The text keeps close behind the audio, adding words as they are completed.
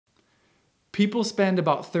People spend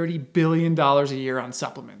about $30 billion a year on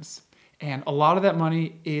supplements, and a lot of that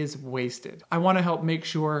money is wasted. I want to help make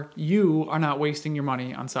sure you are not wasting your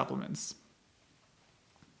money on supplements.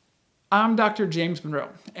 I'm Dr. James Munro,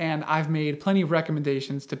 and I've made plenty of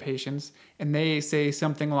recommendations to patients, and they say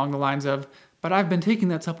something along the lines of, but I've been taking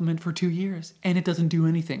that supplement for 2 years, and it doesn't do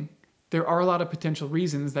anything. There are a lot of potential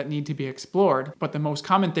reasons that need to be explored, but the most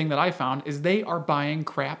common thing that I found is they are buying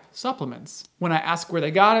crap supplements. When I ask where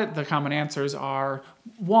they got it, the common answers are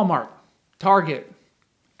Walmart, Target,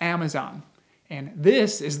 Amazon. And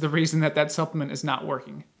this is the reason that that supplement is not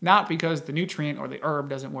working. Not because the nutrient or the herb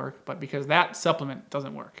doesn't work, but because that supplement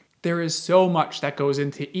doesn't work. There is so much that goes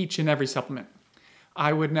into each and every supplement.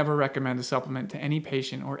 I would never recommend a supplement to any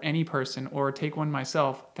patient or any person or take one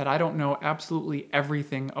myself that I don't know absolutely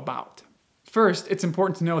everything about. First, it's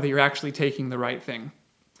important to know that you're actually taking the right thing.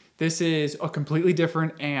 This is a completely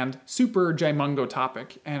different and super gymungo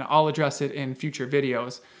topic, and I'll address it in future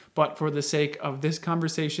videos. But for the sake of this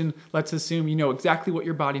conversation, let's assume you know exactly what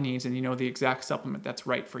your body needs and you know the exact supplement that's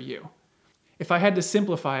right for you. If I had to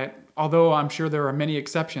simplify it, although I'm sure there are many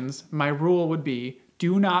exceptions, my rule would be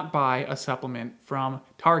do not buy a supplement from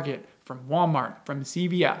Target, from Walmart, from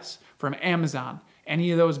CVS, from Amazon, any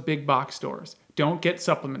of those big box stores. Don't get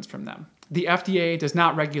supplements from them. The FDA does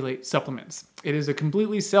not regulate supplements. It is a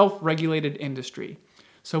completely self-regulated industry.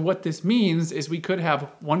 So what this means is we could have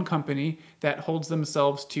one company that holds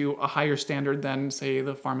themselves to a higher standard than, say,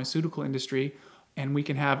 the pharmaceutical industry, and we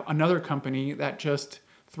can have another company that just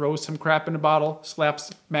throws some crap in a bottle, slaps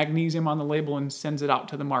magnesium on the label, and sends it out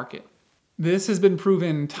to the market. This has been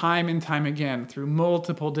proven time and time again through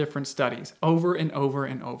multiple different studies, over and over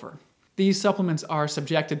and over. These supplements are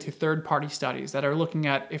subjected to third-party studies that are looking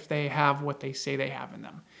at if they have what they say they have in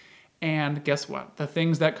them. And guess what? The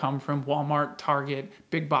things that come from Walmart, Target,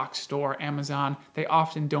 big box store, Amazon, they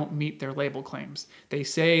often don't meet their label claims. They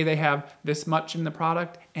say they have this much in the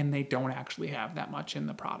product, and they don't actually have that much in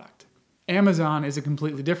the product. Amazon is a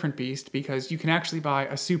completely different beast because you can actually buy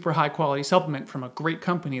a super high quality supplement from a great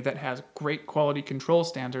company that has great quality control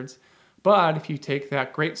standards. But if you take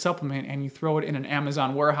that great supplement and you throw it in an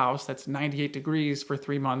Amazon warehouse that's 98 degrees for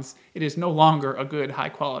 3 months, it is no longer a good high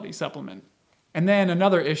quality supplement. And then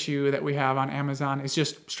another issue that we have on Amazon is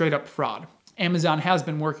just straight up fraud. Amazon has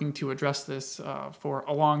been working to address this for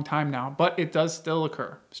a long time now, but it does still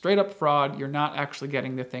occur. Straight up fraud, you're not actually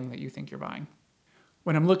getting the thing that you think you're buying.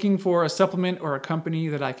 When I'm looking for a supplement or a company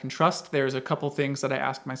that I can trust, there's a couple things that I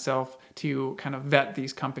ask myself to kind of vet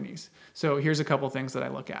these companies. So here's a couple things that I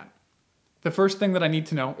look at. The first thing that I need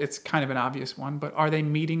to know, it's kind of an obvious one, but are they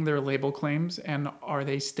meeting their label claims and are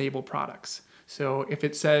they stable products? So if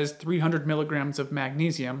it says 300 milligrams of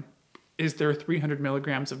magnesium, is there 300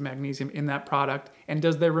 milligrams of magnesium in that product? And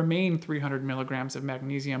does there remain 300 milligrams of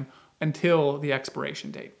magnesium until the expiration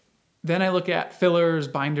date? Then I look at fillers,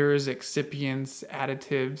 binders, excipients,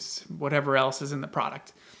 additives, whatever else is in the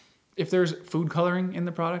product. If there's food coloring in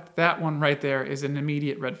the product, that one right there is an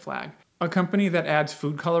immediate red flag. A company that adds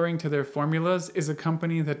food coloring to their formulas is a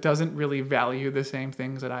company that doesn't really value the same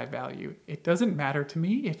things that I value. It doesn't matter to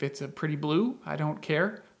me if it's a pretty blue, I don't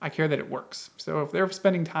care. I care that it works. So if they're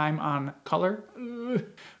spending time on color,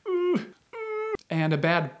 and a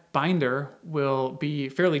bad binder will be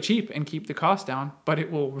fairly cheap and keep the cost down, but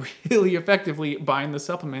it will really effectively bind the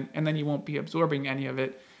supplement and then you won't be absorbing any of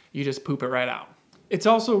it. You just poop it right out. It's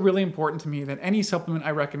also really important to me that any supplement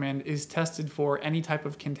I recommend is tested for any type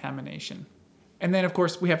of contamination. And then of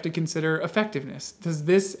course we have to consider effectiveness. Does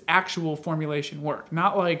this actual formulation work?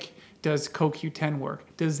 Not like, does CoQ10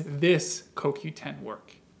 work? Does this CoQ10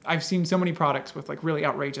 work? I've seen so many products with like really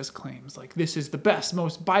outrageous claims, like this is the best,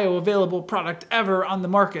 most bioavailable product ever on the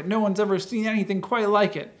market. No one's ever seen anything quite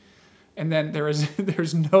like it. And then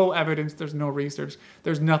there's no evidence, there's no research,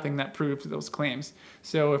 there's nothing that proves those claims.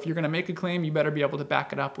 So if you're gonna make a claim, you better be able to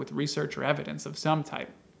back it up with research or evidence of some type.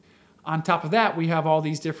 On top of that, we have all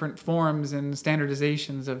these different forms and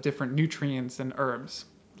standardizations of different nutrients and herbs,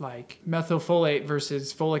 like methylfolate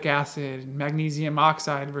versus folic acid, magnesium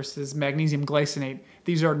oxide versus magnesium glycinate.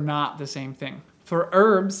 These are not the same thing. For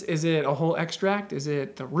herbs, is it a whole extract? Is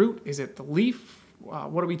it the root? Is it the leaf?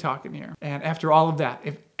 What are we talking here? And after all of that,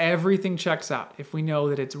 if everything checks out, if we know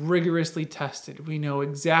that it's rigorously tested, we know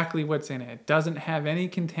exactly what's in it, it doesn't have any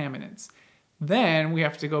contaminants, then we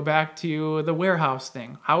have to go back to the warehouse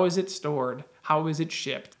thing. How is it stored? How is it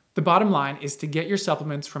shipped? The bottom line is to get your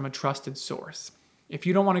supplements from a trusted source. If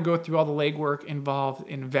you don't want to go through all the legwork involved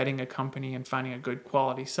in vetting a company and finding a good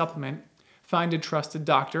quality supplement, find a trusted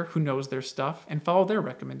doctor who knows their stuff and follow their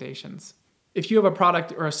recommendations. If you have a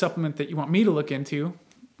product or a supplement that you want me to look into,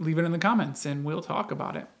 leave it in the comments and we'll talk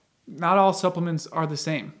about it. Not all supplements are the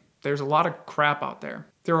same. There's a lot of crap out there.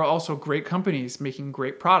 There are also great companies making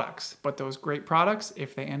great products, but those great products,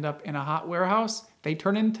 if they end up in a hot warehouse, they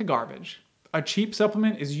turn into garbage. A cheap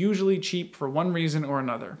supplement is usually cheap for one reason or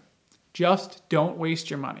another. Just don't waste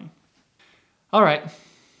your money. All right,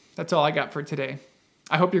 that's all I got for today.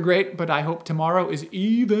 I hope you're great, but I hope tomorrow is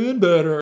even better.